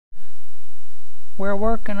we're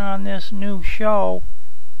working on this new show,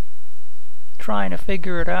 trying to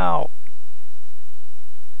figure it out.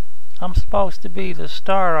 I'm supposed to be the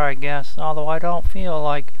star, I guess, although I don't feel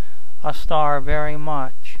like a star very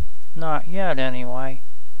much. Not yet, anyway.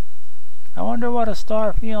 I wonder what a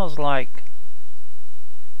star feels like.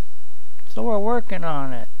 So we're working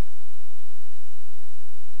on it.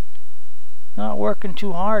 Not working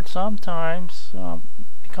too hard sometimes,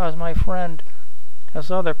 because my friend has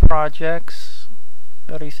other projects,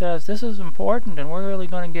 but he says this is important and we're really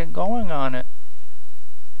going to get going on it.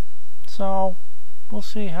 So we'll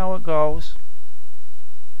see how it goes.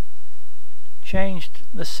 Changed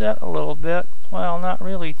the set a little bit. Well, not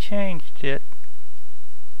really changed it.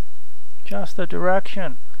 Just the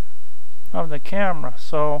direction of the camera.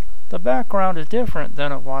 So the background is different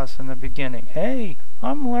than it was in the beginning. Hey,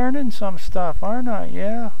 I'm learning some stuff, aren't I?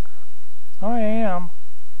 Yeah, I am.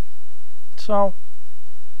 So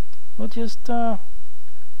we'll just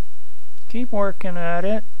keep working at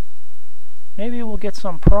it. Maybe we'll get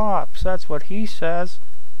some props. That's what he says.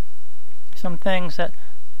 Some things that,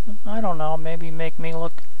 I don't know, maybe make me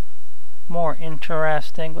look more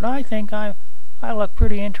interesting. But I think I look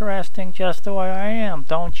pretty interesting just the way I am,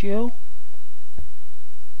 don't you?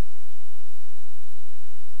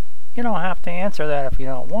 You don't have to answer that if you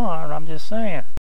don't want. I'm just saying.